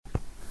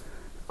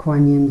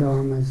Kuan Yin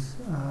Dharmas.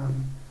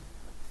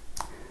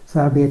 So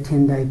that'll be a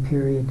 10-day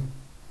period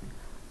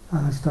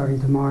starting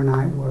tomorrow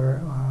night,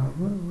 where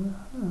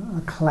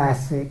a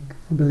classic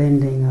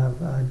blending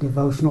of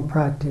devotional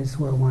practice,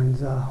 where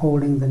one's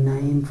holding the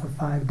name for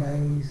 5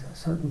 days, a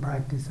certain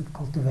practice of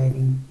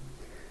cultivating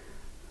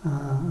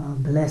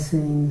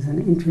blessings, and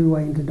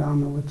entryway into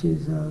Dharma, which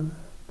is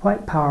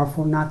quite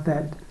powerful, not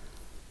that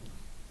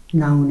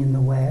known in the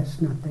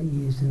West, not that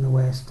used in the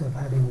West, of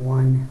having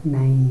one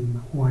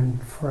name, one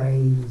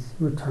phrase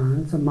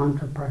returned. It's a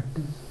mantra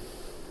practice.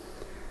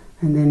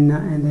 And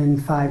then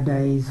 5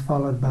 days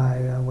followed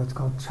by what's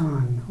called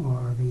Chan,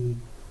 or the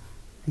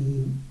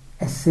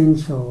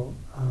essential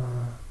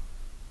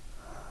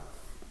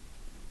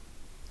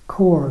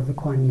core of the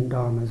Kuan Yin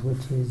Dharmas,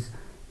 which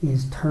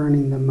is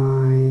turning the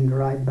mind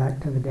right back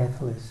to the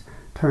deathless,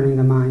 turning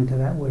the mind to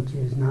that which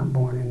is not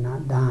born and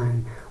not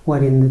dying.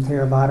 What in the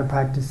Theravada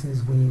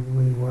practices we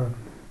were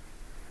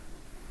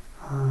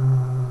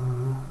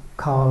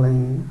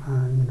calling,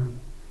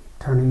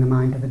 turning the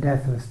mind to the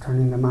deathless,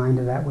 turning the mind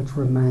to that which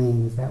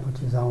remains, that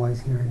which is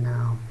always here and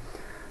now.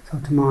 So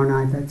tomorrow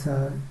night, that's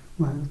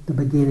the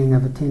beginning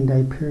of a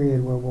 10-day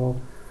period where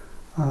we'll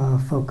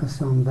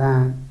focus on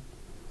that.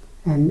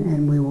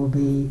 And we will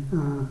be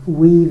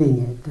weaving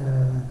it,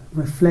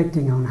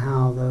 reflecting on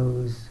how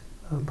those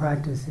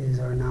practices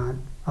are not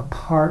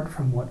apart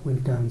from what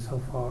we've done so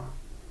far,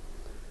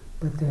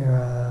 but they're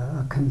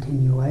a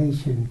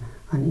continuation,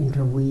 an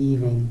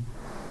interweaving,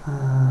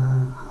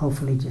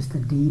 hopefully just a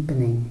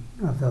deepening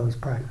of those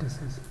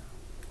practices.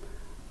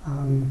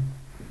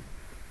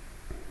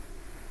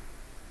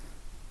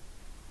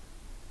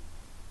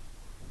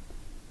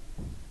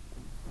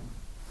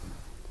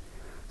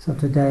 So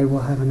today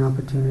we'll have an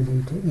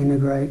opportunity to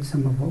integrate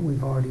some of what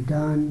we've already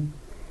done,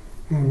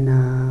 and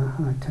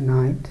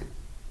tonight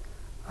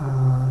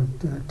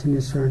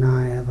Kittisaro and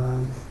I have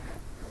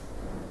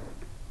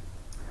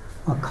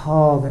a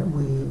call that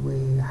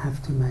we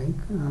have to make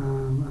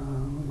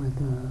with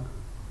the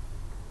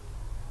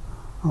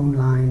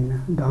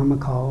online Dharma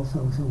call,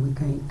 so we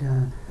can't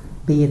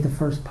be at the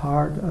first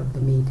part of the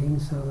meeting.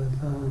 So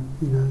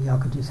if y'all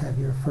could just have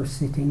your first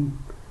sitting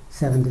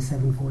 7 to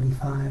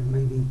 7:45,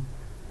 maybe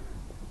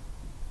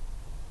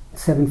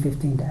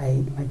 7:15 to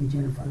 8. Maybe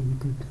Jennifer, you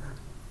could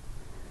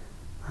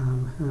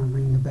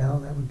ring the bell.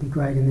 That would be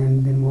great,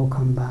 and then we'll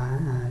come by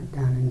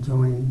down and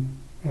join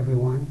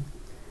everyone.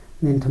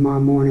 And then tomorrow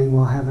morning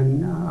we'll have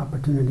an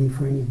opportunity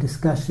for any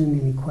discussion,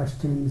 any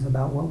questions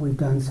about what we've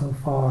done so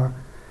far,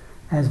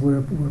 as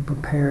we're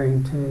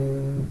preparing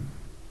to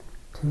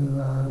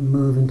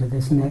move into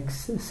this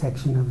next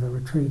section of the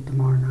retreat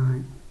tomorrow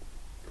night.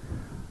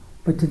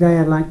 But today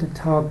I'd like to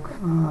talk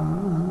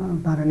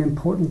about an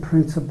important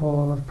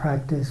principle of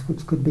practice,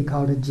 which could be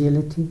called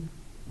agility,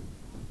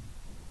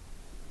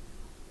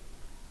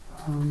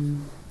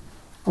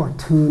 or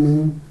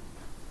tuning.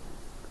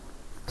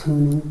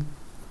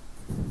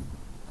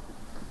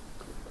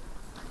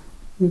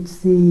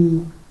 It's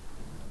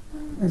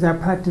as our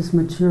practice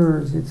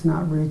matures, it's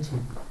not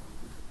rigid.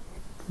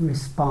 It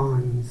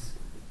responds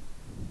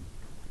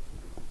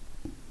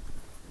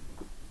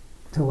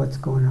to what's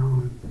going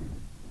on.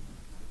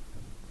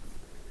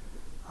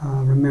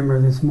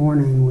 Remember this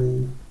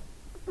morning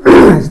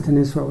as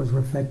Kittisaro was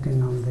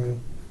reflecting on the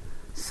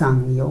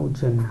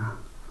Sangyojana,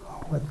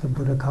 what the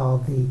Buddha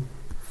called the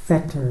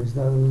fetters,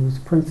 those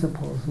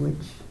principles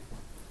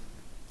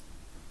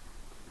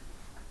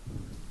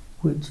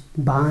which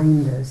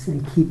bind us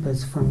and keep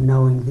us from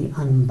knowing the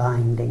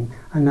unbinding.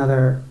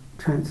 Another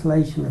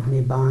translation of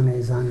Nibbana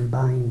is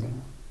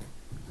unbinding.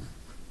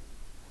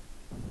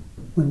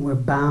 When we're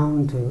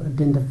bound to,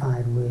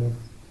 identified with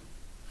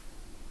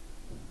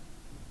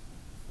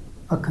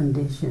a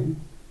condition,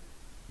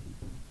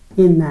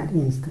 in that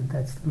instant,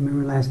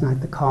 remember last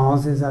night, the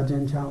cause, as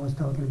Ajahn Chah was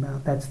talking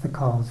about, that's the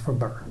cause for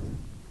birth.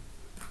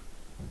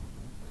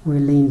 We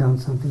leaned on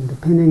something,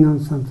 depending on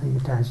something,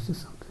 attached to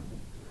something.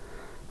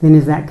 Then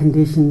as that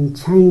condition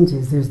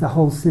changes, there's the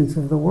whole sense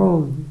of the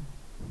world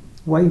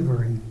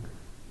wavering,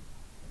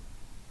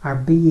 our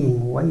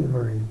being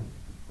wavering.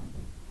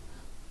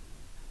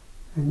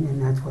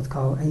 And that's what's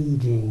called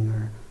aging,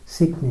 or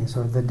sickness,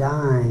 or the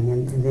dying.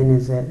 And then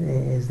as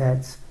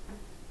that's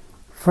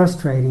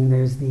frustrating,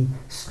 there's the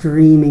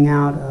streaming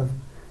out of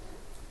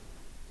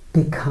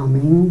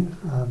becoming,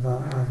 of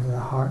the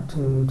heart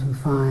to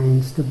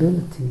find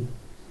stability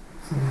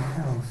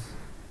somewhere else.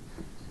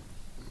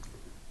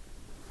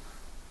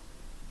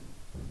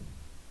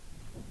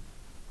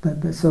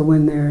 But so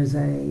when there's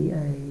a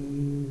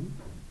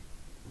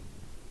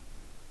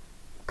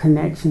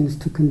connections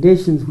to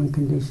conditions, when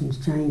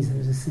conditions change,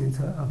 there's a sense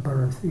of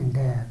birth and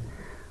death.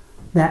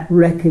 That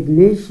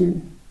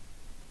recognition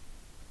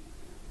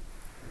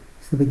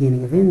is the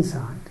beginning of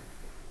insight,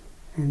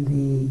 and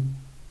the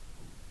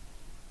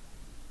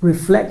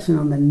reflection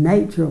on the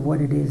nature of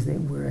what it is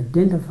that we're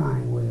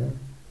identifying with,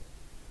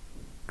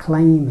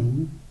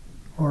 claiming,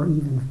 or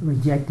even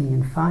rejecting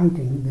and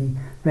fighting,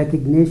 the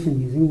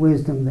recognition using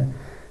wisdom, the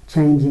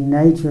changing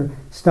nature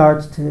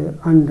starts to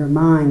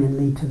undermine and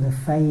lead to the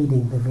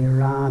fading, the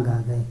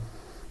viraga,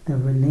 the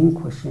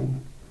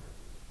relinquishing.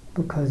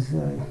 Because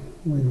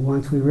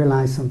once we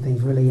realize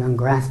something's really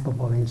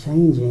ungraspable and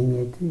changing,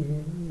 it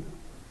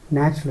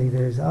naturally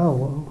there's, oh,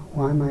 well,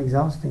 why am I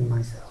exhausting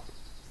myself?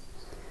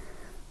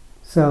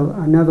 So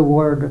another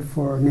word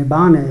for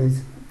nibbana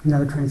is,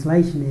 another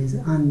translation is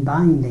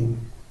unbinding.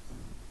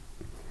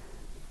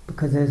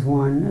 Because as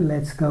one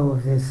lets go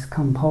of this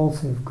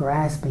compulsive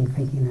grasping,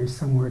 thinking there's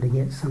somewhere to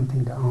get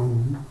something to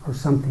own or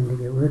something to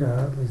get rid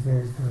of, as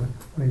there's the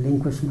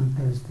relinquishment,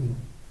 there's the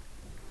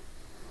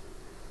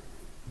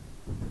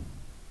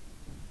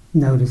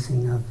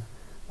noticing of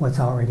what's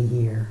already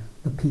here,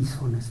 the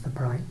peacefulness, the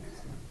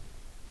brightness.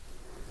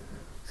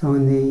 So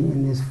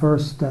in this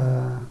first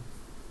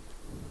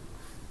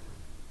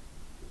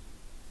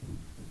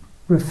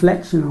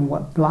reflection on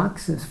what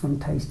blocks us from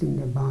tasting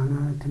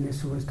nibbana,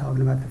 Kittisaro was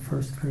talking about the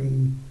first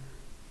three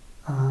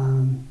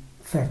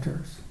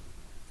fetters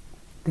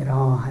that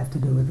all have to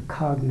do with the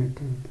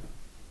cognitive,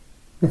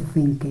 the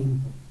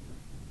thinking,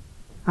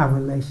 our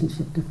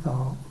relationship to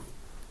thought.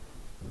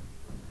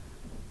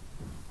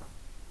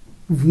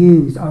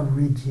 Views are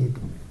rigid.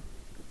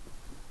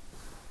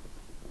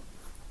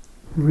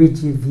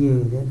 Rigid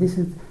view. This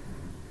is,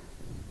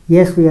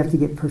 yes, we have to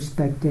get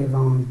perspective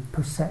on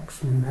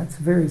perception. That's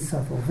very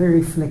subtle,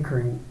 very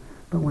flickering.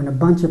 But when a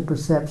bunch of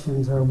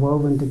perceptions are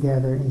woven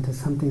together into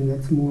something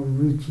that's more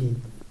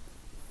rigid,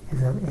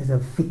 as a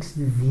fixed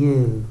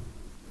view,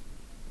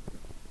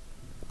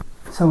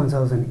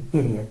 so-and-so's an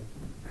idiot.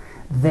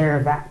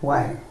 They're that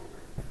way.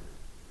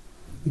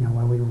 You know,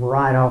 where we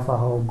write off a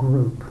whole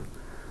group.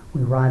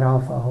 We write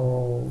off a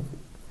whole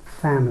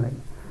family.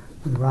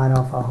 We write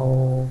off a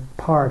whole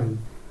party.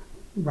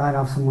 We write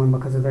off someone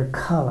because of their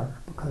color,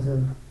 because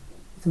of,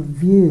 it's a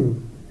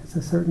view. It's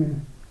a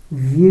certain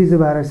views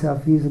about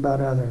ourselves, views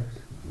about others,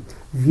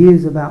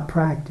 views about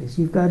practice.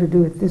 You've got to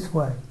do it this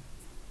way.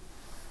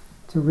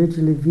 It's a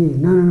rigidly view.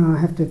 No, I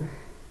have to,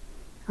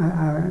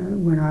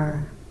 when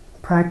our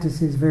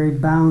practice is very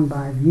bound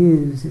by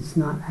views, it's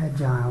not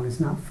agile, it's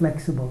not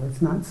flexible,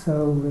 it's not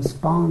so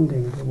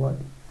responding to what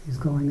is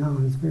going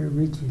on. It's very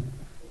rigid.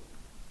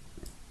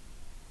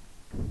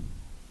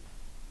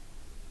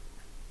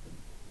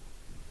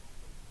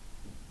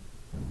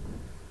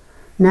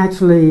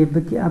 Naturally,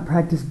 our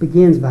practice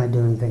begins by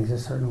doing things a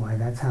certain way.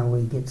 That's how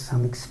we get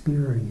some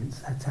experience.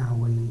 That's how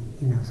we,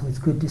 so it's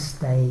good to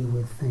stay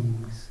with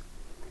things,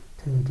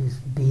 to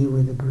just be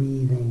with the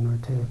breathing, or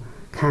to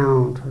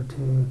count, or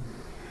to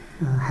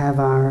have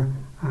our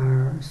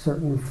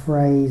certain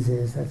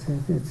phrases. It's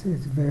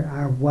very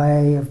our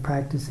way of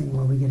practicing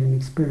where we get an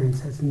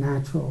experience that's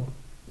natural.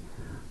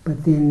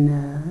 But then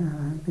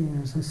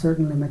there's a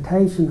certain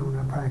limitation on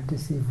our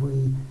practice if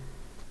we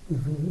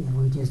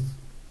just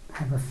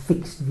have a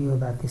fixed view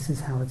about this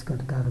is how it's got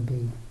to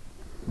be.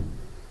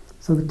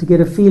 So to get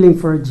a feeling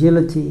for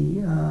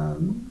agility,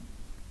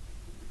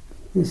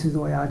 this is the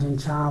way Ajahn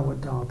Chah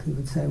would talk. He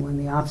would say, when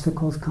the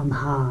obstacles come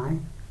high,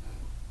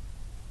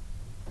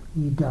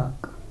 you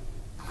duck.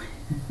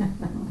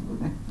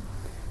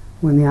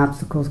 When the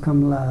obstacles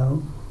come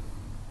low,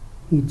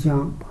 you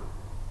jump.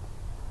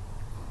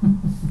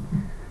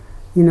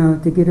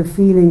 To get a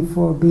feeling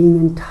for being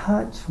in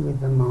touch with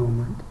the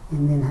moment,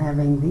 and then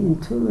having the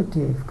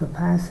intuitive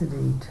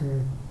capacity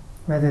to,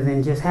 rather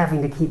than just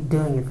having to keep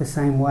doing it the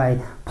same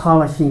way,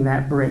 polishing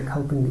that brick,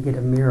 hoping to get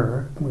a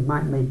mirror. We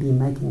might be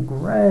making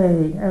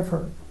great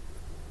effort,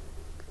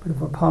 but if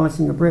we're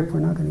polishing a brick, we're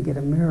not going to get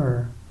a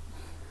mirror.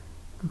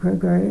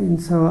 Great.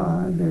 And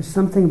so there's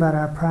something about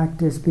our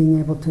practice being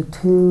able to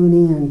tune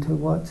in to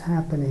what's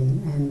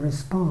happening and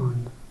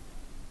respond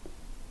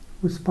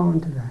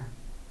to that.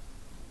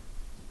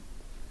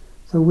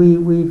 So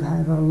we've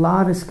had a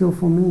lot of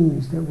skillful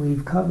means that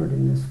we've covered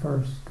in this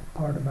first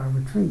part of our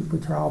retreat,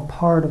 which are all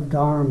part of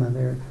Dharma.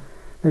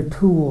 They're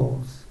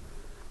tools,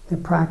 they're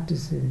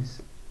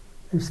practices,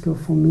 they're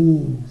skillful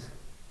means.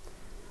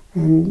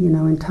 And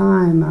in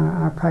time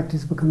our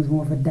practice becomes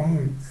more of a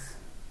dance,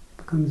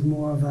 becomes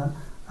more of a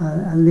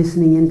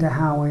listening into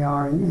how we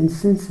are and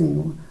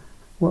sensing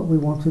what we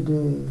want to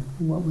do,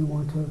 what we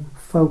want to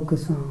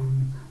focus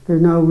on.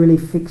 There's no really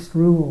fixed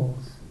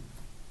rules.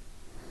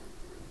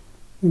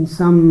 In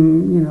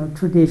some,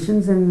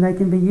 traditions, and they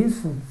can be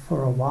useful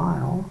for a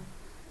while.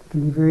 They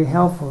can be very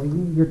helpful.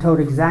 You're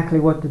told exactly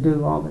what to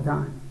do all the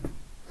time.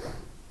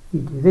 You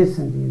do this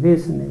and do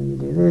this, and then you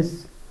do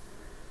this.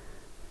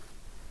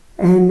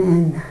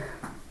 And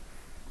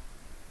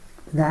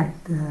that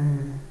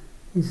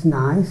is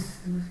nice.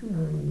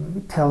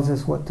 It tells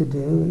us what to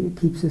do. It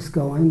keeps us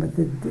going. But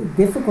the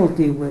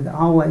difficulty with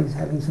always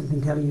having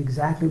something tell you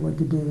exactly what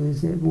to do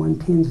is that one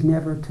tends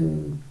never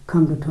to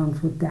come to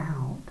terms with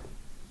doubt.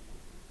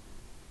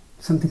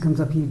 Something comes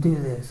up, you do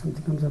this.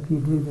 Something comes up, you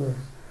do this.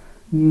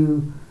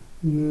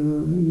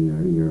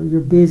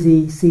 You're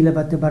busy, Sila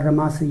Bhatta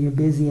Bharamasa, you're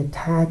busy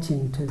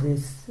attaching to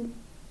this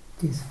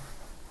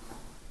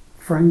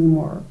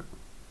framework.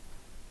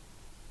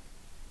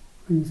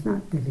 And it's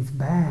not that it's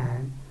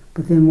bad,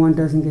 But then one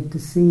doesn't get to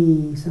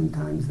see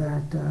sometimes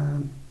that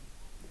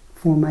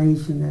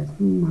formation that,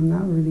 I'm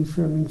not really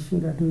sure,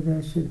 should I do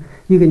that?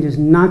 You can just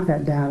knock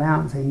that doubt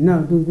out and say,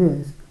 no, do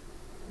this.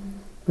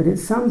 But at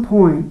some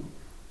point,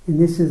 and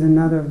this is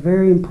another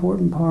very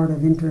important part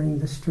of entering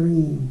the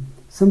stream,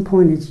 some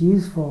point it's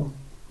useful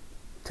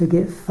to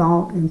get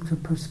thought into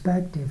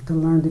perspective, to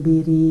learn to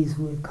be at ease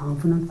with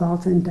confident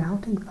thoughts and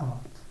doubting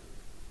thoughts.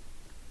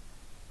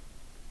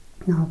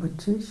 No, but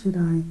should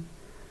I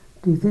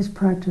do this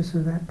practice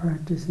or that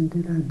practice, and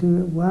did I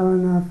do it well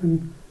enough?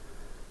 And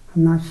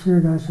I'm not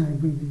sure, should I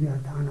read the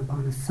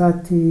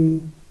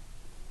Anapanasati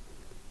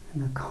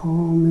and the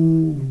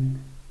calming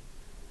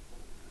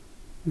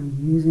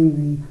and using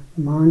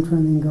the mantra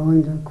and then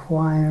going to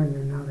quiet,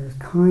 and now there's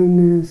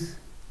kindness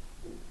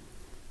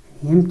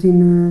and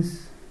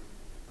emptiness,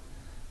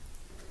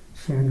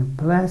 sharing of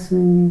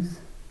blessings,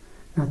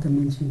 not to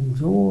mention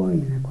joy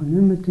and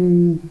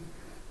equanimity,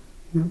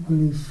 not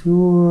really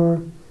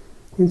sure.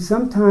 And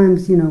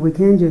sometimes, we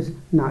can just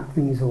knock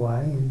things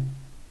away and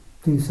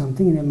do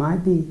something, and it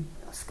might be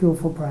a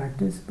skillful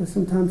practice, but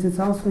sometimes it's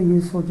also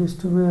useful just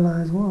to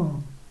realize,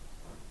 well,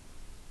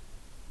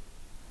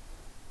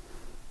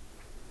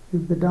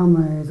 if the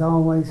Dhamma is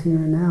always here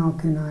and now,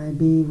 can I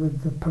be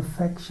with the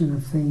perfection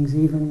of things,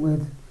 even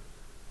with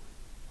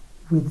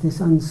this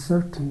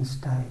uncertain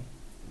state,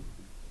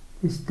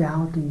 this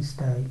doubting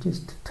state,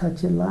 just to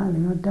touch it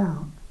lightly, or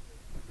doubt.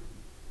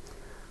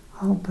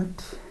 Oh,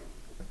 but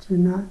you're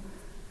not,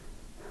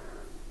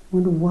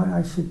 wonder what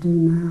I should do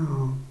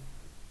now.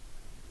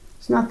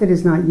 It's not that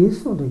it's not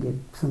useful to get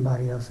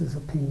somebody else's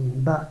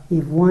opinion, but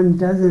if one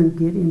doesn't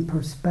get in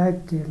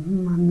perspective,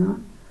 I'm not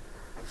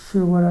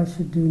sure what I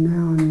should do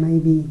now, and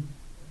maybe,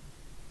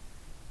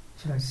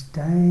 should I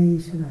stay,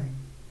 should I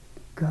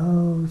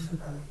go,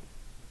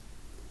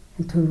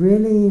 and to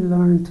really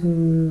learn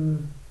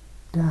to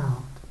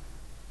doubt.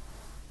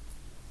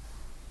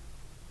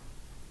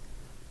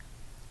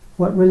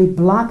 What really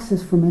blocks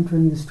us from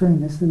entering the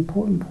stream, that's an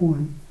important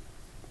point.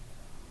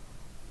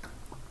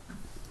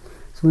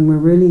 When we're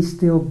really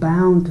still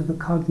bound to the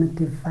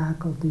cognitive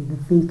faculty, the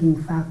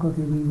thinking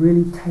faculty, we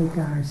really take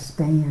our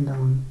stand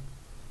on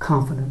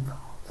confident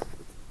thoughts.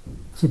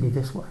 It should be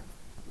this way.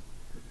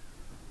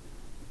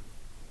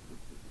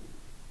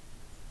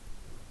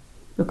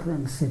 Look at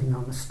them sitting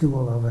on the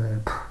stool over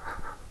there.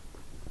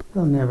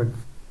 They'll never,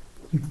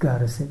 you've got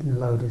to sit in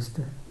lotus.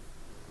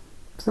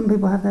 Some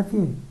people have that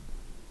view.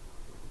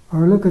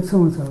 Or look at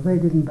so-and-so, they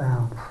didn't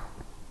bow.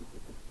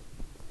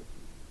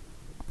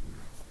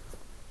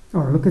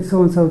 Or look at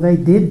so-and-so, they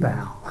did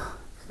bow.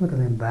 Look at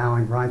them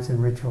bowing, rites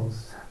and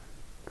rituals.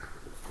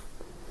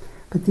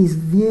 But these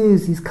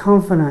views, these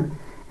confident,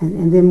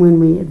 and then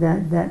when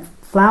that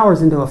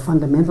flowers into a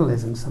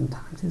fundamentalism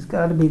sometimes. It's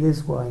got to be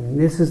this way, and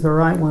this is the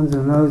right ones,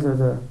 and those are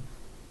the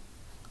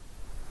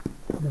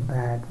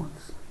bad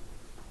ones,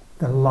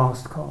 the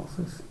lost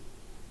causes.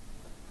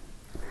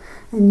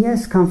 And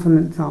yes,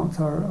 confident thoughts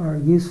are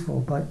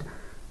useful, but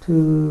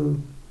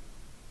to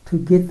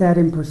get that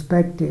in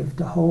perspective,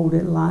 to hold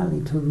it lightly,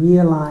 to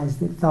realize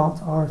that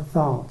thoughts are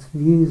thoughts,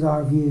 views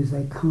are views,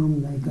 they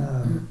come, they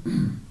go.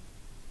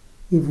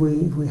 If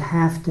we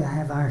have to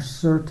have our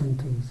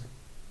certainties,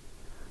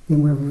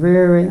 then we're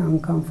very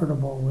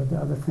uncomfortable with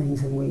other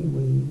things, and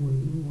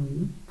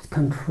we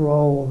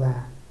control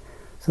that.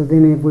 So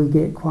then if we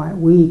get quite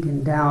weak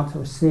and doubts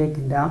or sick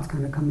and doubts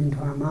kind of come into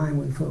our mind,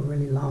 we feel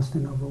really lost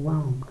and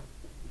overwhelmed.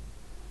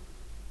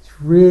 It's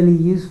really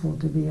useful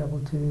to be able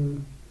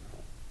to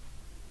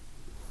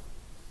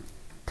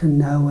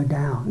know a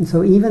doubt. And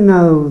so even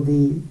though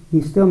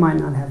you still might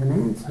not have an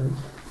answer,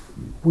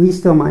 we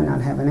still might not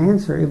have an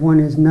answer if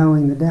one is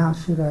knowing the doubt.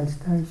 Should I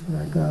stay? Should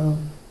I go?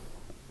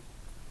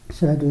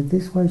 Should I do it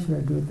this way? Should I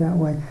do it that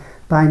way?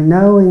 By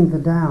knowing the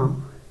doubt,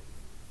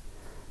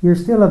 you're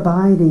still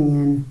abiding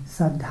in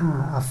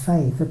saddha, a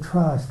faith, a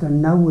trust, a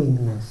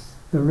knowingness,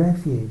 the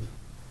refuge.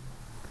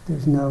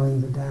 There's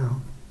knowing the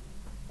doubt.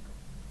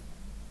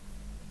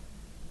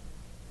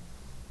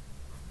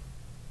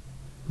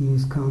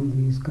 Views come,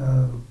 views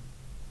go.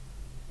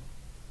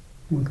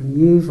 One can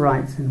use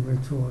rites and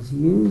rituals,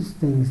 use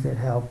things that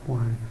help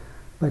one,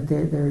 but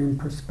they're in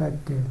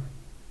perspective.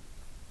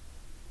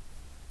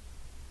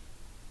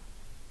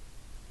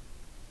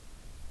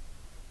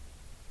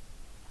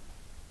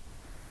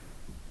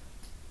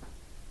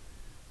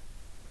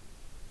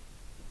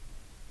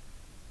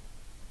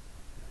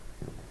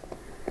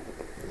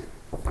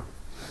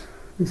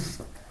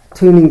 This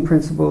tuning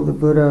principle, the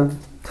Buddha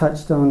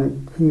touched on it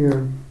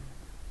here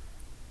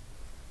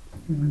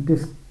in a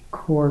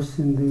discourse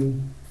in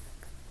the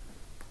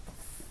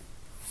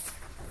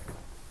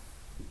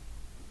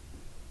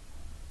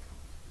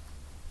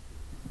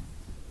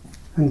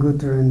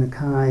Anguttara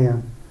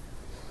Nikaya,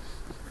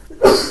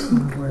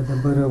 where the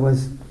Buddha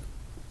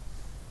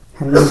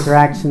had an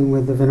interaction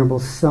with the Venerable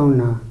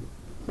Sona.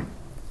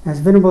 As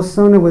Venerable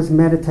Sona was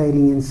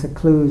meditating in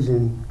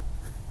seclusion,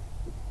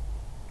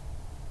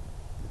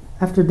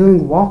 after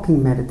doing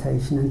walking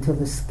meditation until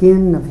the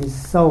skin of his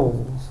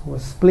soles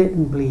was split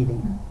and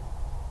bleeding,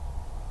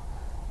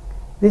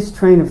 This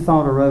train of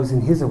thought arose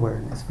in his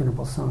awareness,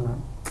 Venerable Sona.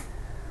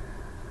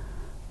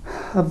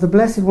 Of the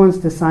Blessed One's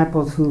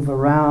disciples who've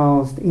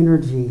aroused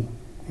energy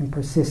and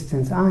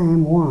persistence, I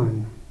am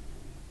one,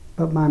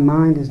 but my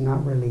mind is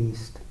not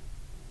released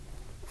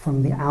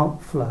from the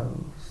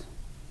outflows.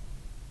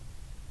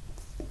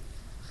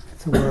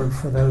 It's a word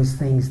for those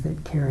things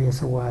that carry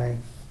us away.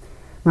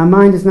 My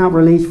mind is not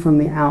released from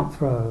the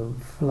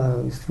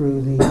outflows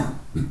through the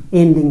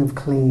ending of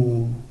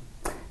clinging.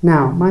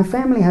 Now, my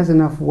family has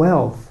enough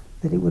wealth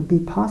that it would be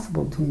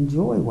possible to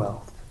enjoy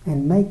wealth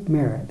and make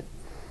merit.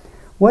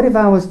 What if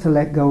I was to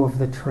let go of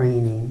the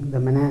training, the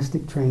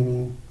monastic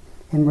training,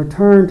 and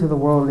return to the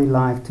worldly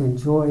life to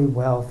enjoy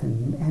wealth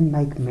and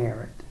make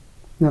merit?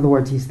 In other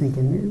words, he's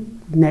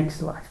thinking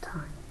next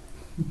lifetime.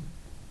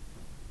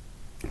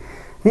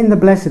 Then the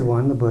Blessed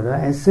One, the Buddha,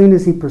 as soon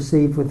as he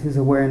perceived with his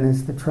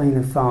awareness the train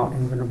of thought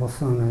in Venerable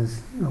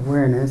Sona's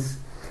awareness,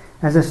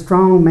 as a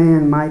strong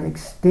man might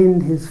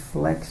extend his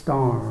flexed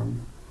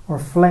arm, or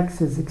flex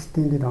his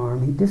extended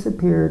arm, he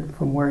disappeared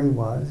from where he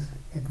was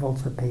at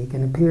Vulture Peak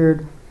and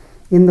appeared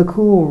in the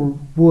cool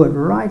wood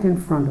right in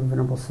front of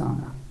Venerable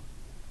Sona.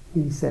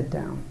 He sat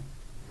down.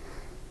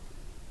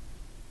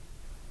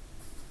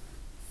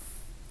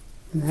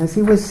 And as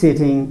he was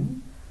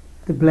sitting,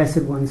 the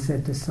Blessed One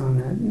said to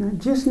Sona,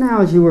 just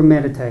now as you were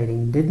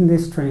meditating, didn't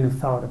this train of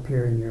thought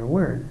appear in your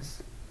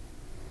awareness?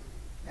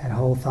 That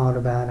whole thought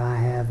about I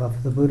have,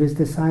 of the Buddha's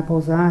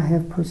disciples, I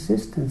have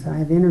persistence, I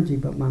have energy,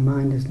 but my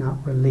mind is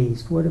not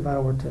released. What if I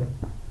were to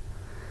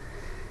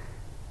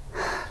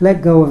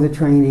let go of the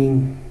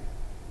training,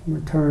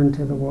 return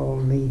to the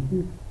worldly,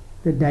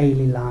 the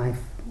daily life,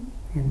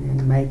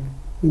 and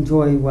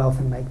enjoy wealth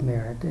and make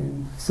merit?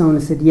 And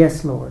Sona said,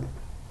 yes, Lord.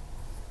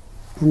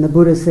 And the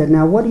Buddha said,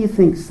 now what do you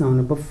think,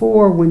 Sona?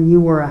 Before, when you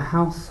were a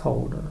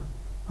householder,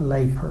 a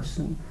lay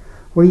person,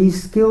 were you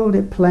skilled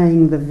at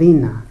playing the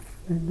vina?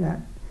 That,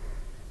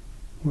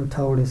 we're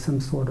told, is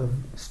some sort of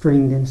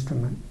stringed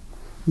instrument.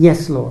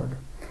 Yes, Lord.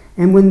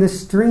 And when the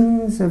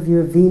strings of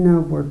your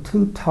vina were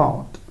too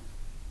taut,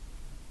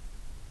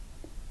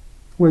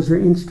 was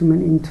your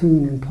instrument in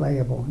tune and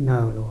playable?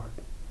 No, Lord.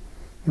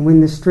 And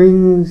when the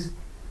strings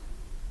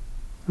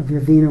of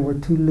your vina were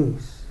too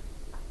loose,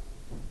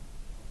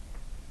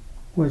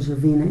 was your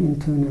vina in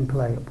tune and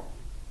playable?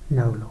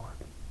 No, Lord.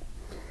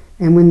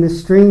 And when the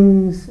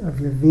strings of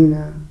your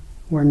vina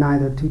were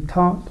neither too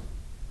taut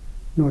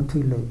nor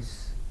too loose,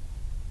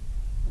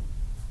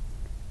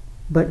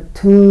 but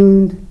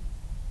tuned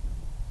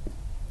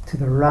to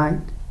the right,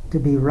 to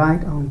be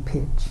right on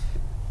pitch,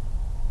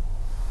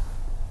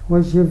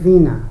 was your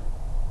vina,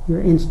 your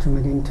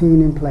instrument, in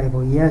tune and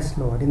playable? Yes,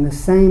 Lord. In the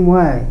same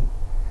way,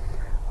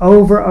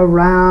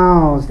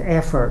 over-aroused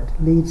effort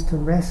leads to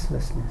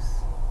restlessness.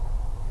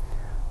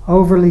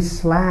 Overly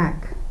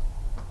slack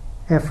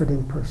effort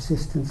and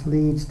persistence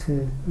leads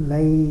to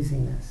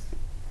laziness.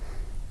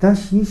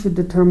 Thus you should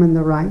determine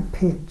the right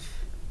pitch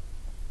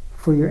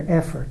for your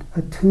effort.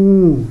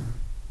 Attune,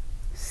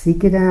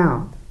 seek it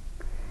out,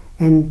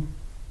 and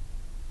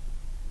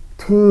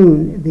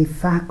tune the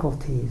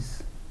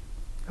faculties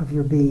of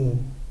your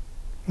being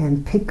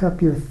and pick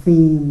up your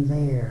theme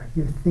there,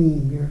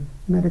 your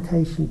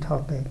meditation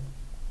topic.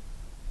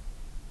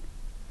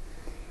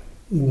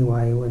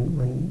 Anyway,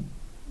 when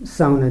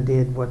Sona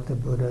did what the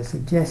Buddha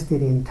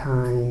suggested in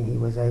time, he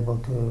was able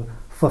to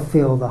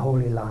fulfill the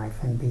holy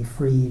life and be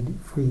free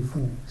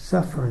from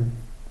suffering.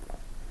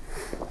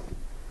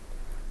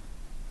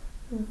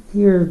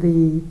 Here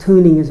the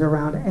tuning is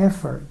around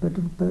effort, but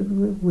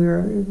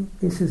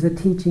this is a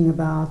teaching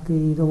about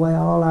the way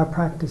all our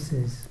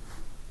practices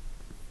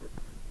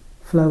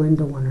flow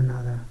into one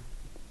another.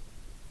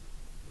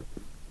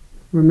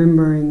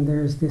 Remembering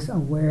there's this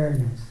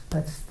awareness,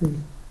 that's the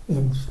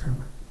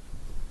instrument.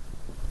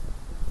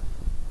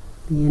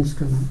 The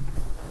instrument.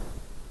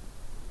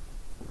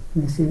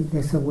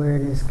 This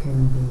awareness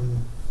can be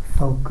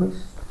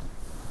focused,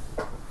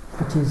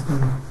 which is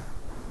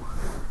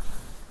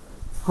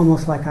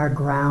almost like our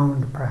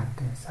ground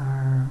practice,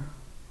 our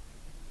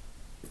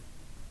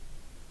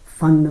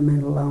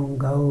fundamental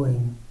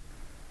ongoing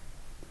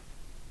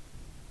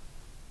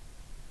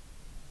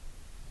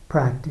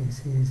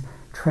practice is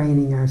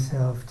training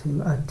ourselves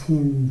to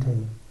attend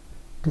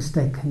to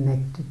stay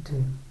connected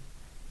to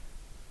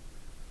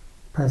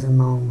present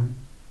moment.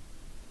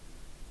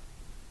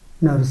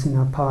 Noticing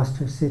our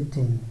posture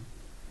sitting,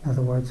 in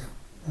other words,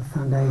 the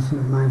foundation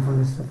of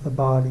mindfulness of the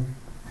body,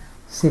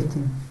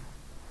 sitting,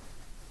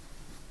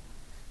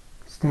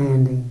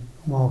 standing,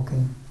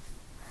 walking,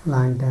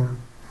 lying down.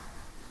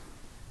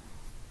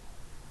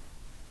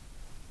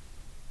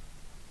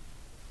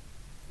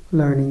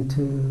 Learning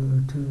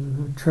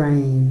to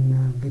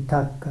train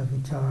vitakka,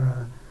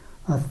 vichara,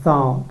 a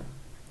thought.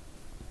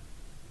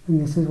 And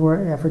this is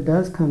where effort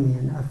does come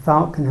in. A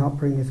thought can help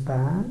bring us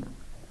back.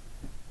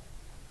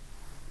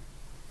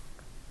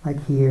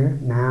 Like here,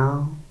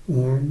 now,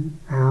 in,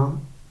 out,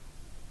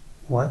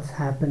 what's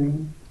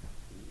happening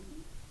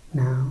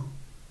now.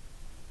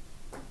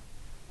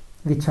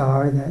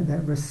 vichar,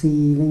 that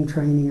receiving,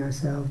 training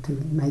ourselves to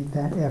make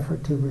that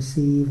effort to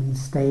receive and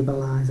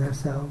stabilize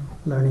ourselves,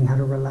 learning how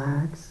to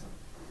relax,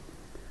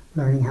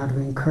 learning how to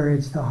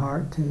encourage the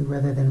heart to,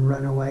 rather than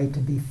run away, to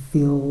be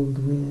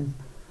filled with,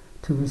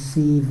 to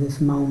receive this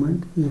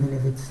moment, even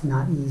if it's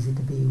not easy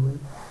to be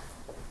with.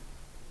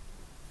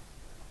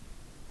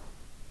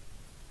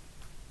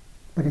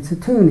 But it's a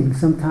tuning.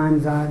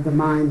 Sometimes the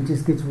mind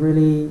just gets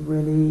really,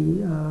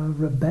 really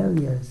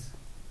rebellious.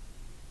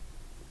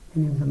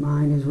 And if the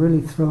mind is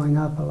really throwing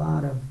up a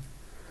lot of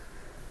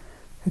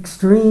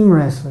extreme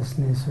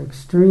restlessness or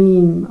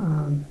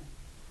extreme,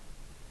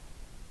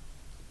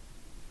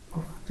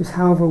 just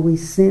however we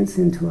sense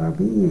into our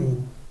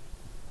being,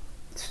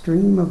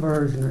 extreme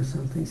aversion or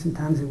something,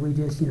 sometimes if we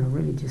just,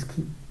 really just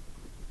keep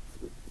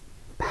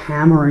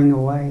hammering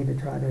away to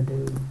try to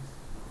do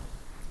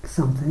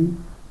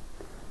something,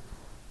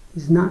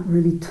 is not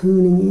really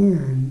tuning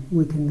in.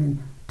 We can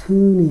then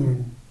tune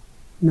in,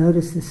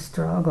 notice this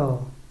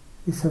struggle,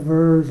 this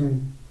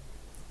aversion.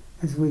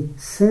 As we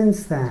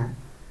sense that,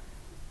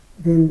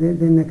 then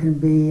there can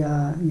be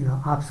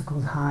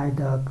obstacles, high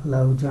duck,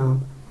 low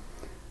jump.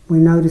 We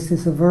notice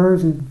this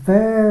aversion.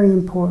 Very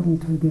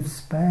important to give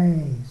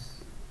space.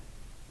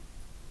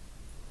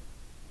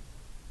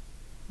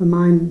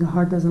 The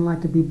heart doesn't like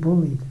to be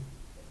bullied.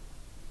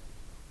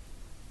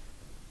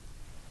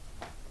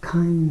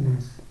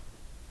 Kindness.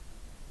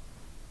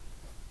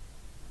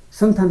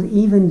 Sometimes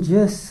even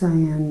just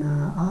saying,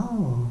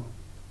 oh,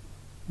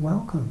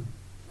 welcome,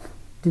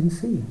 didn't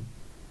see you.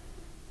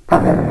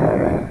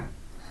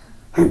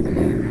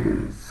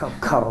 So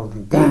cold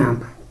and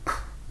damp. I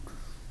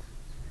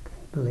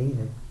can't believe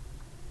it.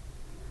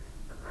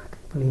 I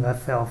can't believe I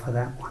fell for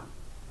that one.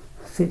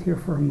 Sit here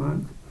for a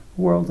month.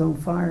 World's on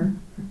fire.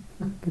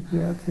 Could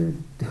be out there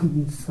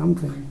doing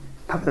something.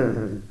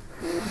 And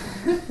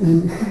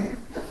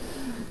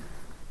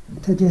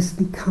to just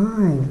be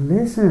kind,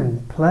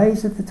 listen,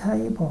 place at the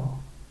table.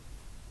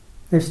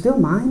 There's still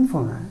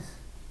mindfulness.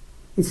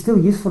 It's still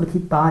useful to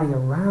keep body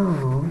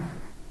around,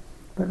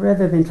 but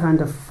rather than trying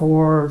to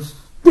force,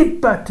 get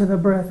back to the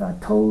breath, I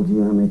told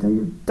you how many times,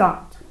 you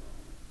dot,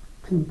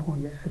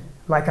 pinpoint it,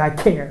 like I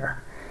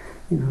care.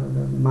 The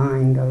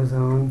mind goes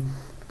on.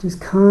 Just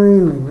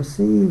kindly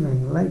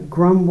receiving, like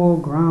grumble,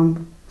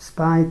 grump,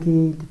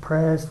 spiky,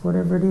 depressed,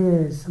 whatever it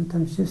is.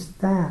 Sometimes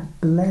just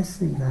that,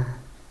 blessing that.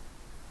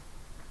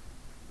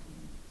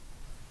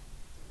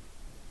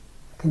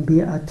 Can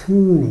be a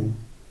tuning.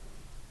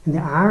 And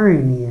the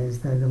irony is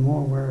that the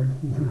more we're,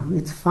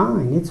 it's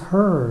fine, it's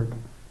heard.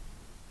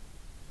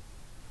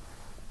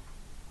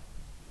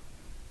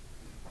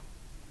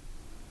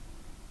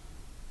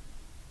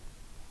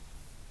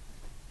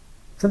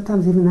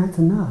 Sometimes even that's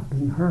enough,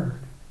 being heard.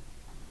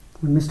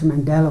 When Mr.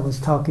 Mandela was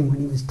talking when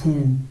he was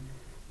 10,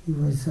 he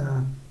was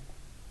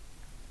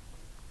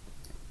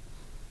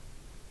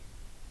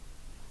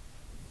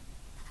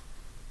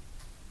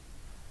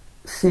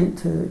sent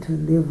to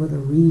live with a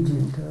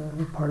regent,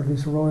 part of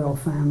this royal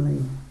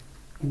family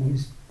in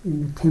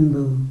the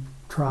Timbu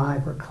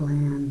tribe or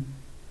clan.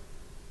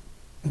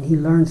 And he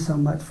learned so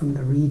much from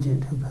the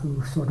regent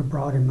who sort of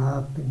brought him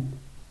up, and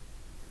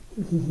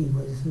he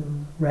was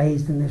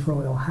raised in this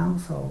royal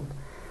household.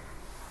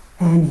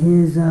 And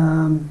his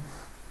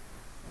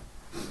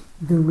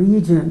the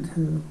regent,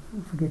 who,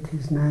 I forget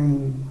his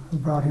name, who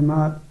brought him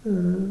up,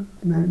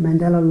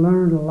 Mandela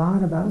learned a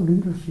lot about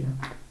leadership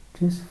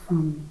just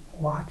from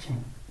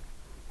watching.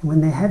 And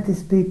when they had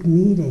these big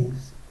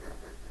meetings,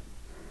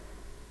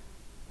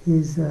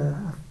 his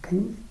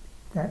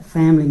that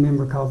family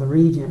member called the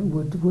regent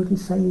wouldn't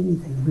say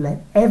anything. He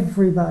let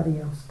everybody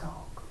else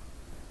talk.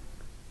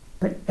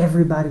 But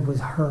everybody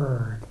was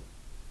heard.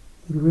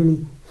 He'd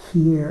really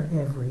hear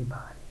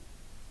everybody.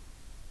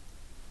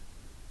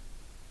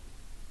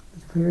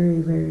 It's very,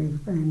 very,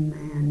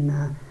 and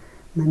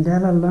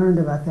Mandela learned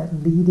about that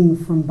leading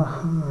from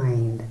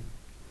behind.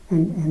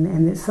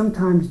 And that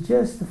sometimes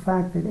just the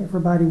fact that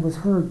everybody was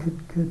heard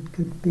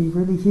could be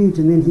really huge.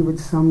 And then he would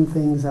sum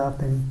things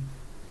up, and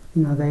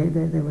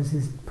there was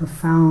this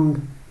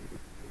profound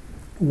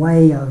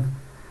way of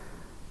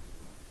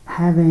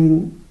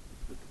having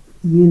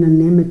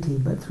unanimity,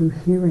 but through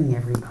hearing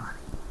everybody.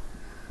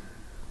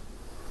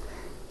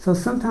 So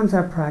sometimes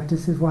our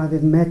practice is why the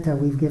metta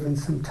we've given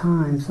some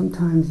time.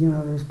 Sometimes,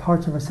 there's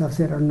parts of ourselves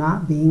that are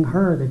not being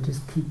heard, that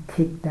just keep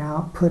kicked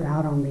out, put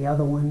out on the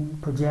other one,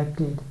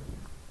 projected.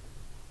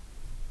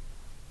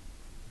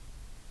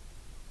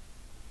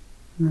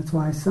 And that's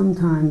why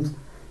sometimes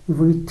if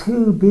we're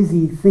too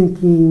busy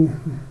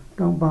thinking,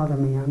 don't bother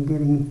me, I'm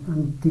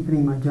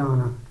deepening my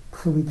jhana.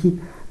 So we keep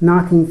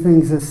knocking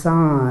things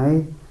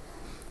aside.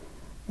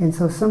 And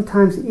so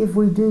sometimes if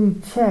we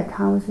do check,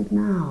 how is it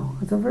now?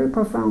 It's a very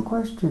profound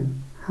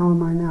question. How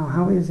am I now?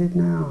 How is it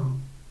now?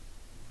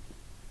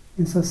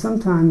 And so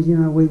sometimes,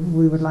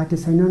 we would like to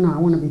say, no, I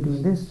want to be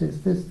doing this,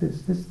 and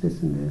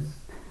this.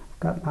 I've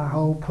got my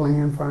whole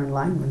plan for our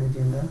enlightenment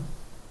agenda.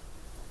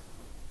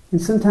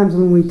 And sometimes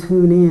when we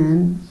tune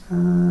in,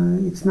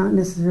 it's not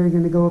necessarily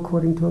going to go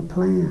according to a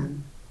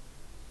plan.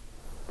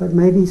 But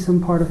maybe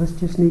some part of us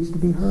just needs to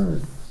be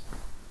heard,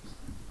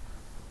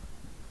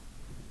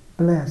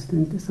 blessed,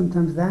 and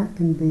sometimes that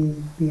can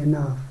be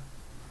enough.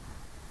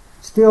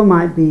 Still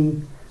might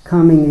be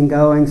coming and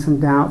going, some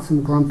doubt,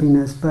 some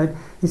grumpiness, but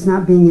it's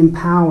not being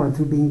empowered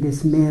through being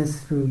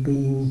dismissed, through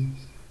being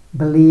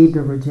believed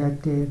or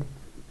rejected.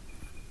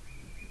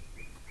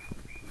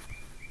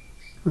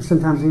 Or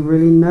sometimes we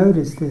really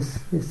notice this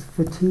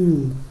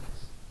fatigue.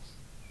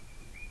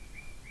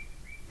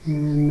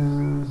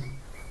 And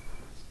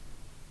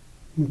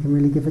you can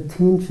really give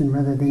attention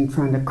rather than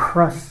trying to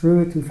crush through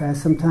it too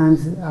fast.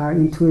 Sometimes our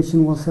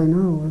intuition will say,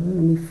 no,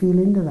 let me feel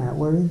into that.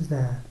 Where is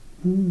that?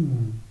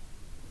 And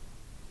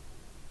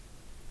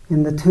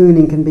the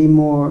tuning can be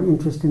more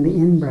interest in the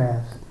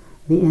in-breath,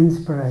 the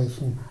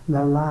inspiration,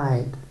 the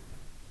light,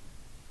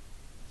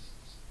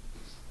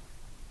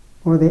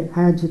 or the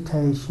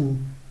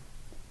agitation.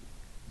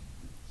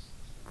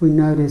 We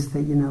notice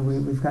that,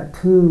 we've got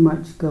too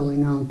much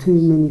going on, too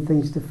many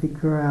things to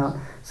figure out.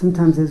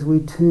 Sometimes as we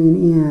tune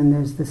in,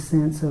 there's the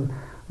sense of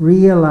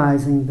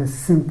realizing the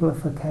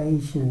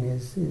simplification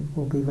it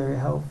will be very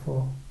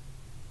helpful.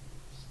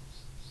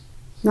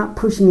 Not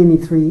pushing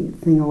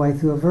anything away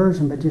through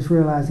aversion, but just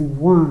realizing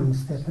one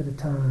step at a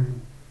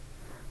time.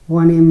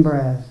 One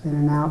in-breath and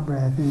an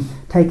out-breath, and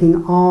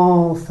taking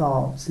all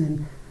thoughts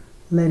and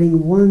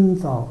letting one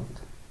thought,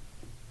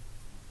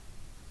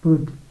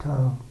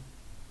 Buddha,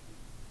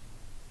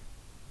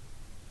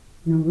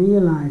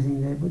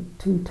 realizing that we're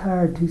too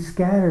tired, too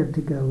scattered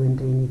to go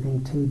into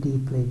anything too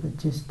deeply, but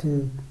just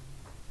to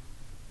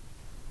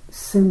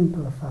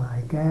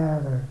simplify,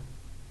 gather.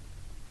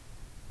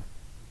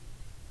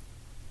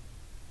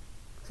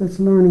 So it's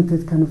learning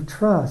to kind of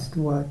trust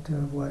what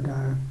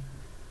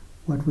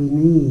we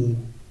need.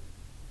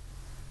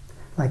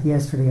 Like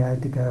yesterday, I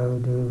had to go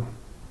do.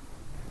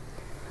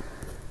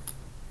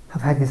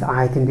 I've had this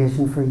eye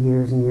condition for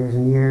years and years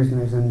and years, and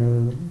there's a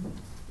new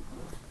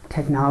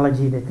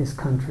technology that this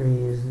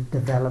country has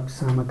developed,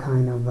 some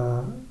kind of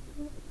a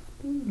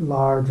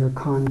larger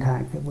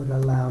contact that would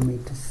allow me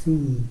to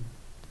see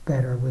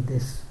better with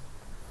this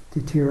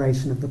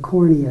deterioration of the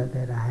cornea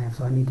that I have.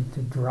 So I needed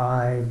to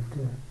drive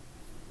to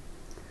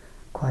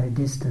quite a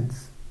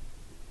distance.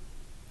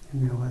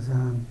 And there was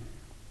a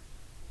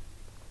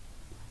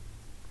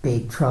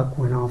big truck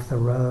went off the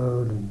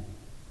road, and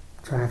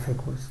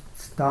traffic was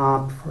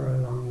stopped for a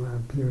long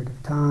period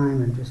of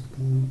time, and just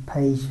being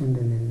patient,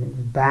 and then it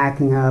was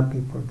backing up,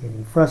 people were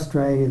getting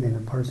frustrated, then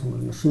a person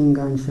with a machine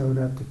gun showed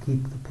up to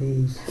keep the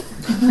peace.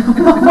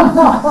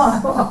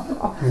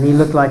 And he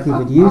looked like he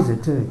would use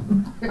it too.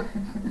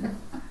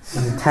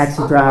 And the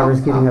taxi drivers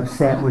getting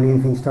upset when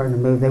anything started to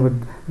move, they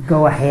would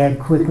go ahead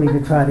quickly to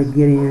try to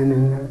get in,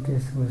 and it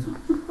just was,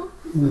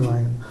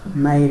 anyway,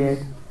 made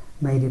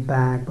it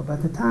back. But by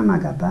the time I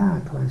got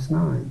back last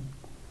night,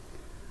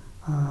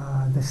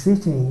 the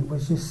sitting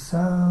was just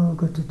so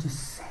good to just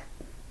sit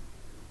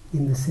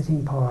in the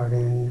sitting part,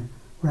 and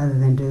rather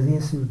than do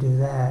this or do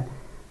that,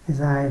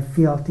 as I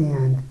felt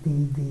in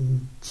the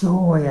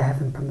joy of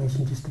having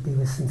permission just to be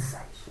with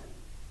sensation.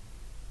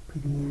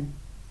 Breathing in,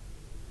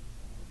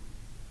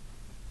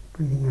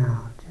 breathing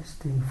out,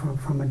 just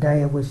from a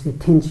day of which the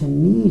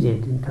attention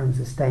needed in terms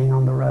of staying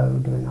on the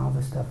road, doing all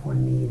the stuff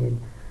one needed,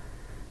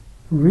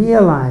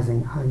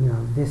 realizing how,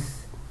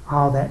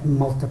 all that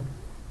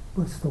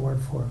what's the word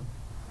for it?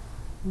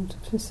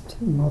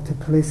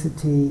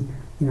 Multiplicity.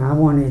 I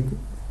wanted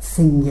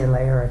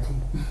singularity.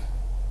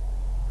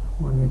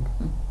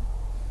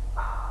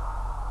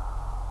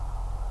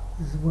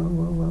 This is what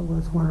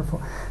was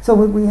wonderful. So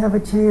we have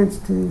a chance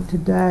to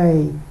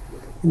today,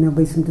 and there'll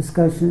be some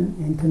discussion,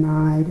 and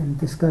tonight, and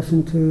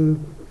discussion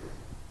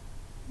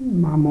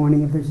tomorrow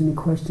morning if there's any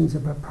questions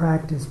about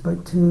practice,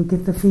 but to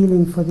get the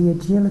feeling for the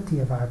agility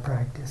of our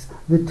practice,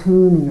 the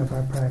tuning of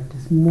our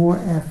practice, more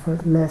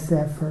effort, less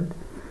effort,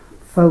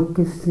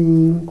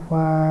 focusing,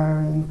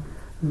 inquiring,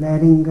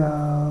 letting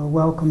go,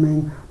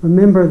 welcoming.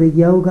 Remember, the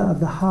yoga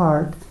of the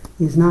heart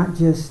is not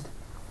just,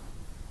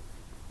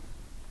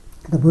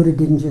 the Buddha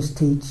didn't just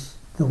teach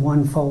the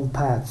one-fold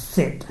path,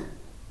 sit.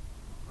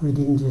 Or he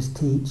didn't just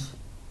teach,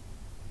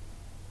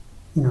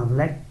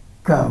 let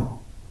go.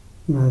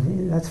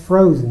 That's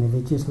frozen if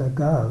it just let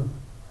go.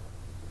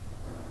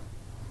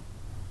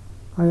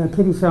 Oh yeah,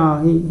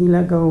 Kittisaro, he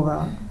let go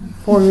about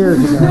 4 years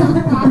ago.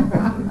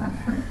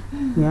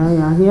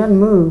 Yeah, he hadn't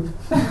moved.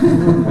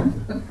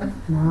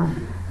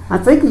 I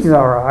think he's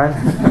all right.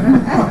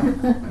 I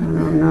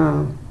don't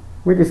know.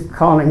 We're just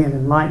calling it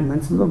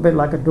enlightenment. It's a little bit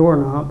like a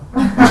doorknob.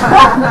 But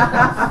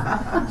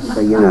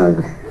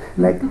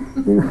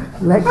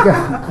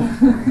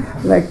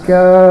let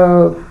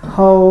go,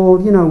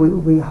 hold.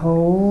 We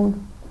hold.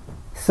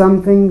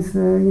 Some things,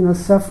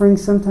 suffering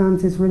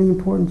sometimes is really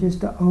important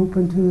just to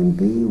open to and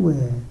be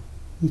with.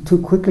 You're too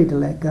quickly to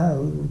let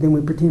go, then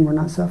we pretend we're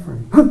not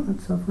suffering. Not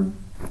suffering.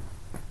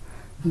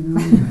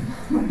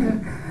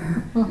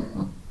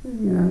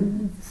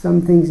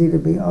 Some things need to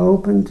be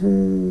open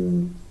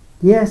to.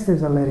 Yes,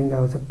 there's a letting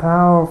go. It's a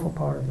powerful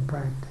part of the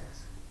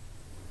practice.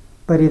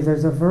 But if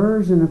there's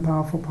aversion, a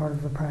powerful part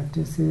of the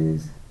practice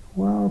is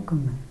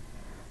welcome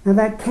it. Now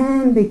that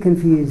can be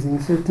confusing.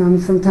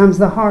 Sometimes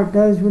the heart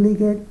does really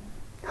get,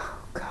 oh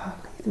golly,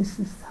 this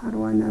is, how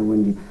do I know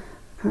when you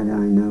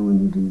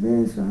do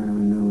this, or how do I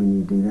know when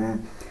you do that?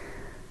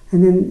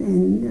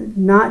 And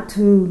not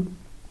to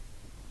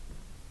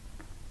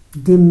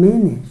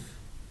diminish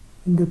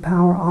the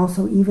power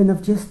also even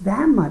of just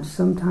that much,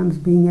 sometimes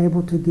being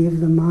able to give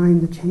the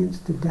mind the chance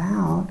to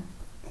doubt,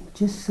 and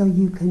just so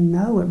you can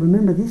know it.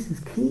 Remember, this is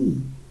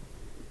key.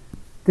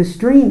 The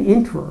stream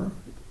enterer,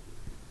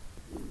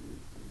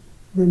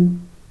 the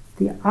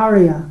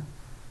Arya,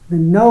 the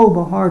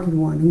noble-hearted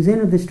one who's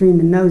entered the stream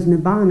and knows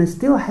Nibbana,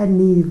 still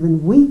hadn't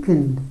even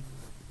weakened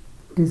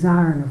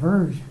desire and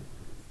aversion.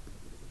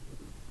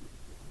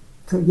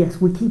 So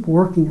yes, we keep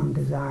working on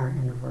desire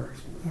and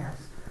aversion, yes.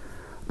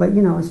 But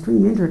a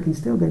stream enterer can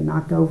still get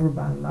knocked over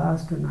by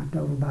lust or knocked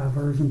over by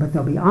aversion, but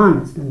they'll be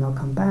honest and they'll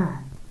come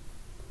back.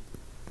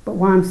 But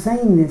why I'm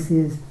saying this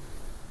is,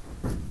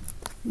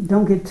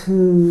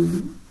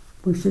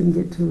 we shouldn't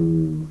get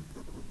too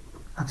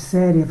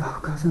upset if,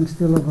 because I'm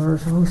still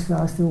averse,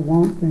 I still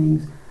want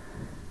things.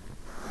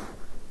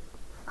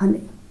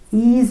 An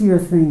easier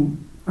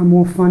thing, a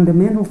more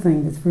fundamental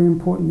thing that's very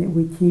important that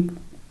we keep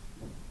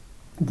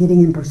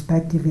getting in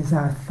perspective is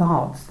our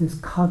thoughts, this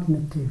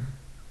cognitive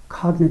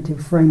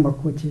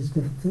framework, which is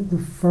the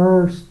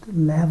first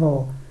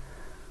level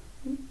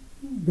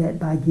that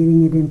by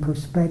getting it in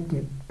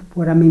perspective,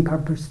 what I mean by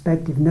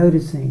perspective,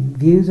 noticing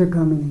views are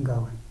coming and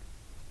going.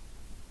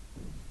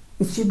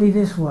 It should be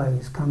this way,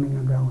 is coming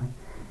and going.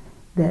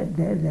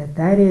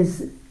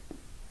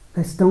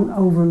 Let's don't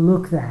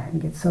overlook that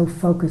and get so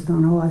focused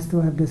on, I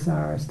still have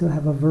desire, I still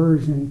have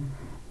aversion,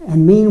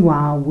 and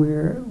meanwhile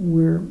we're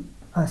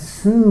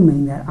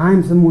assuming that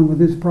I'm someone with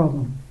this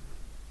problem.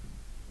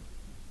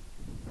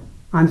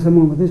 I'm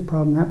someone with this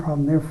problem, that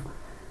problem, therefore.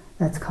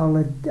 That's called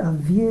a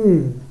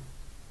view.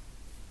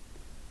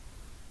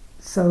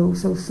 So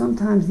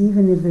sometimes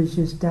even if there's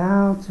just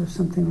doubts or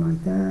something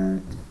like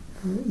that,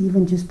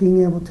 even just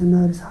being able to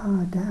notice,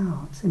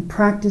 doubts, and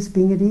practice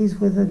being at ease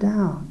with a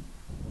doubt.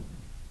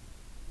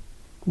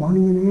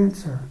 Wanting an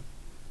answer.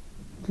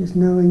 Just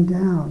knowing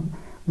doubt.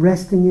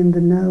 Resting in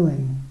the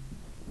knowing.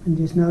 And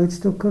just know it's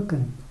still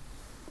cooking.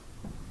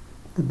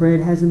 The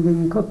bread hasn't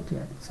been cooked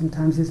yet.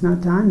 Sometimes it's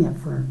not time yet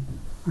for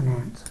an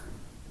answer.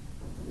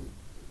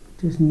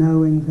 Just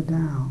knowing the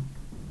doubt.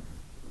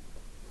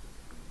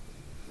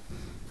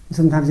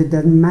 Sometimes it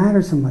doesn't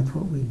matter so much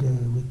what we do.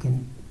 We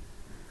can,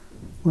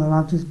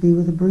 I'll just be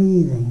with the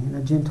breathing in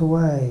a gentle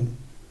way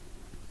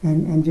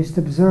and just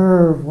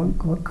observe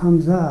what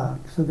comes up,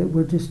 so that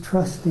we're just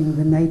trusting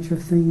the nature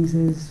of things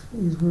is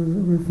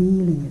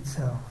revealing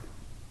itself.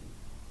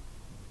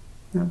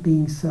 Not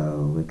being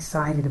so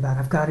excited about,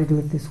 I've got to do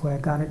it this way,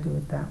 I've got to do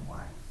it that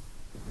way.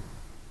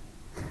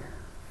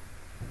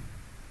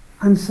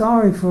 I'm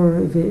sorry if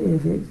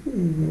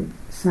it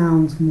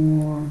sounds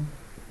more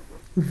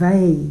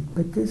vague,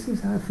 but this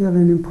is, I feel,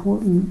 an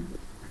important,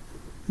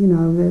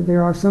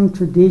 there are some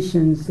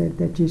traditions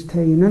that just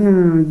tell you,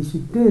 no, you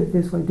should do it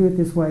this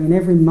way, and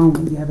every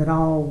moment you have it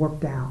all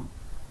worked out.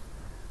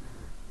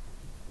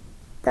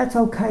 That's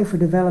okay for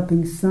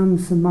developing some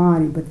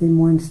samadhi, but then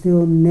one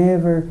still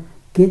never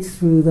gets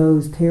through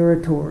those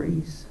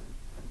territories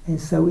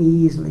as so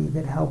easily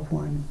that help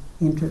one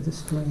enter the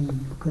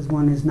stream, because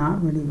one is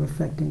not really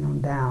reflecting on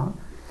doubt.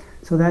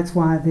 So that's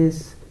why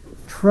this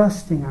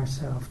trusting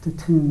ourselves to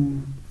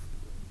tune,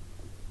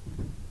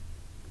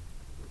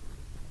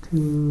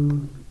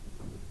 to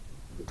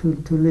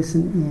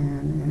listen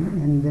in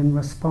and then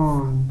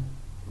respond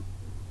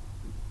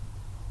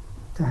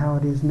to how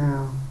it is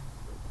now.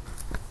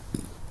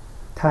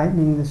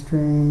 Tightening the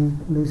string,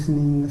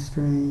 loosening the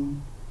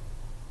string,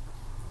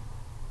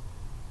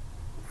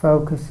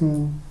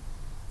 focusing,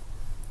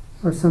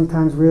 or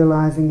sometimes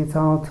realizing it's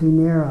all too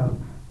narrow,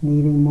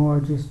 needing more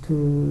just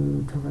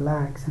to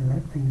relax and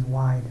let things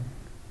widen.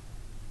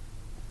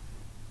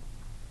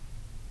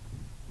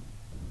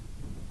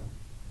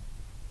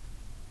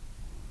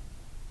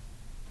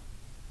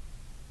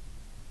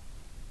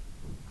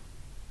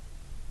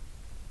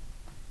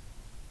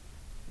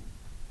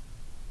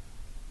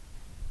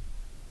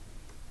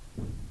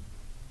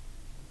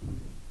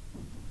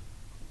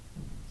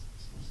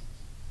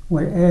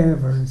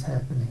 Whatever is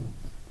happening,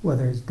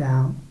 whether it's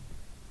doubt,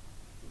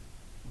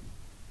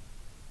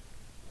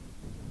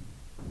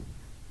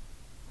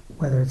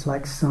 whether it's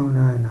like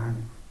sona and our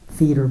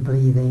feet are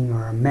bleeding,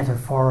 or a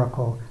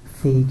metaphorical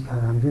feet,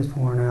 I'm just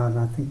worn out and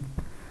I think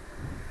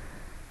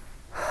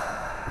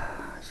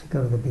I should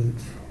go to the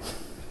beach.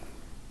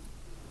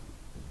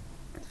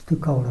 It's too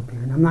cold up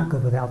here, and I'm not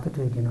good with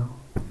altitude,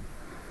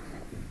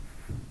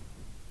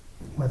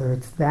 Whether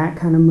it's that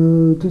kind of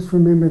mood, just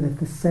remember that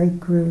the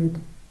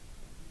sacred,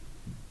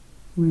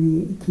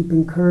 really keep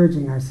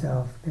encouraging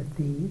ourselves that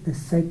the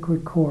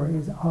sacred core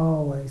is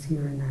always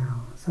here and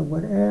now. So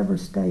whatever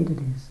state it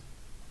is.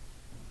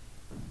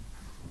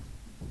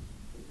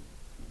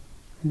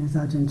 And as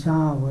Ajahn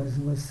Chah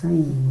was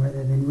saying,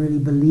 rather than really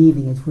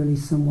believing it's really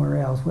somewhere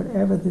else,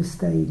 whatever the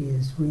state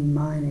is,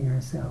 reminding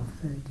ourselves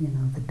that,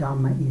 the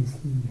Dhamma is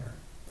here.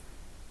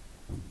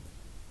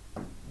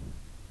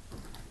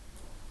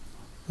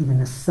 Even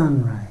a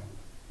sun ray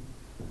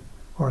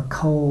or a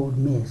cold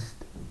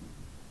mist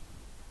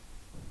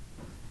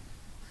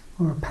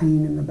or a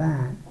pain in the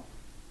back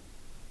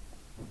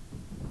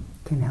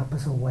can help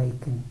us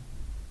awaken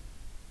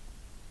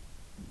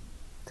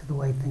to the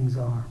way things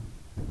are.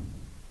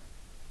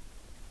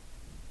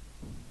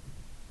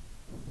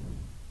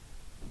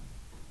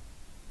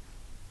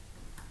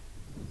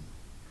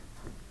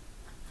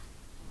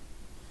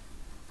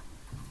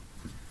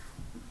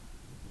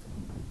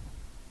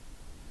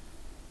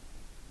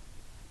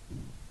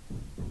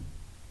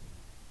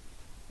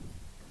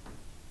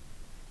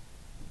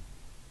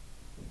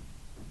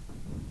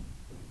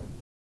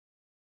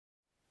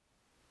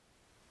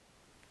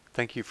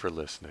 Thank you for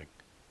listening.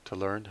 To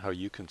learn how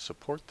you can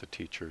support the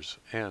teachers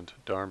and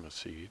Dharma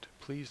Seed,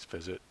 please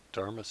visit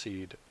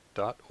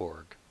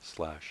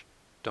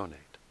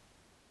dharmaseed.org/donate.